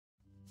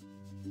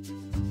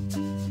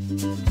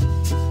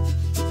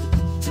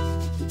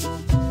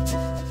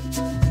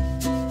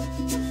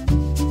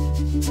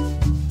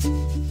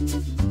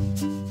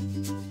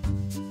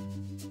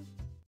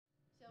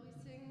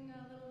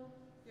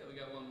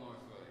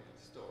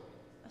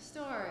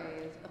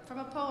story from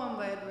a poem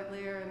by Edward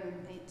Lear in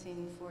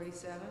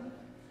 1847,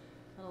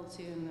 a little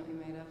tune that we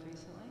made up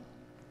recently.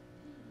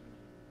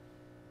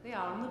 They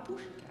are on the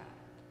Pussycat.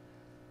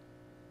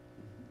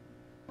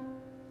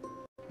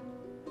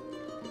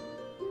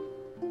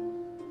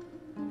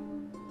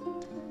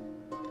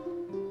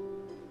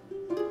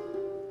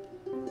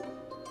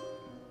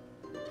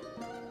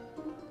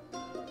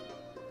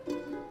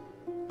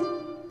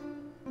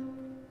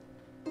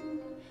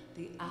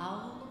 The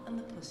owl and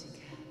the pussycat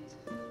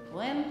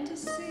went to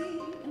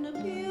sea in a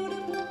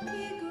beautiful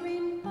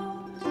pea-green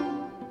boat.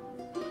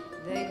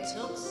 They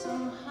took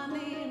some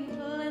honey and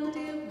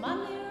plenty of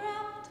money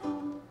wrapped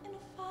up in a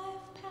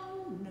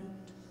 5-pound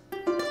note.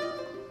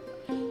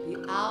 The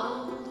owl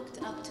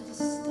looked up to the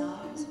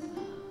stars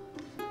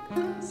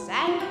above,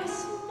 sang a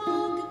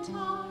small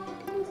guitar.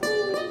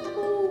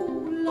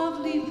 Ooh,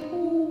 lovely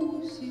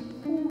pussy,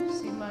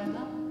 pussy, my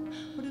love,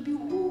 what a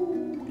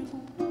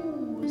beautiful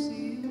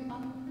pussy you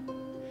are.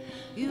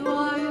 You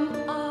are,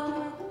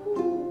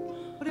 ooh,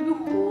 what a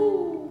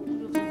beautiful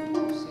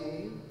pussy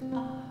you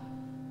are.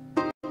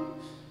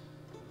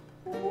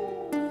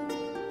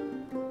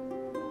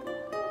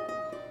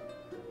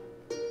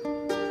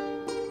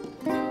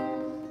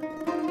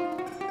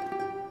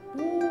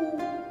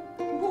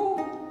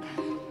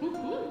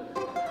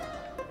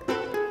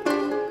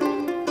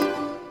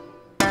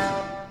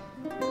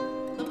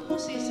 The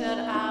pussy said,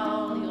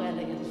 owl, you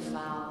elegant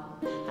fowl,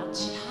 how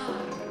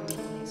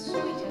charmingly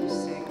sweet you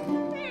sing.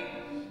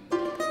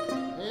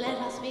 Let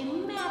us be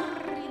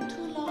married,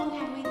 too long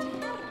have we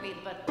tarried,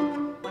 but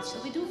what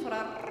shall we do for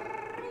our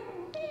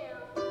ring?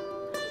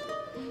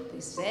 They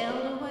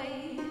sailed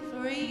away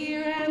for a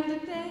year and a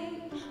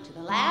day to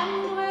the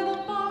land where the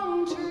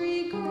palm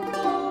tree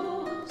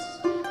grows,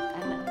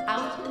 and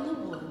out in the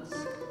woods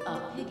a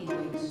piggy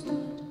wig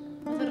stood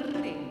with a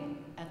ring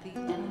at the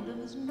end of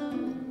his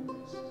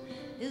nose.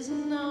 His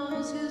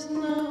nose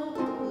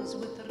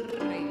with a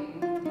ring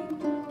at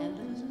the end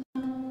of his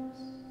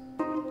nose.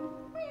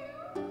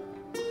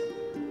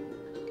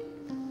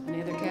 Any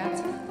other cats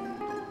out there?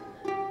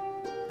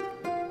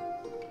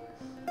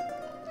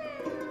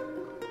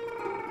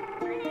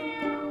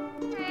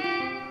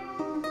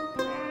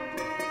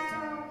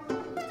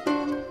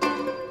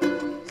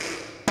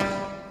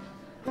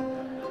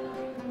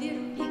 Dear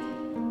piggy,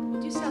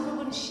 would you sell for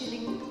 1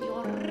 shilling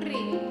your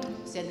ring?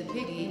 Said the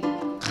piggy.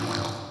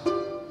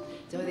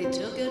 So they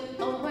took it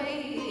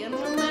away and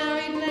were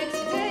married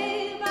next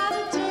day by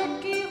the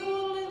turkey who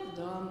lived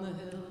on the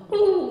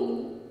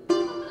hill.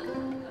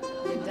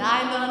 They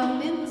dined on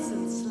mince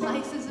and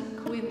slices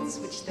of quince,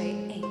 which they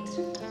ate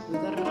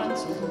with a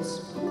runcible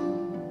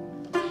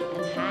spoon.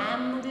 And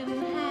hand in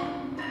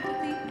hand at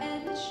the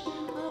edge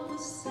of the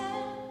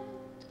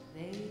sand,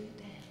 they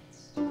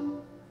danced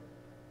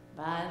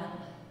by the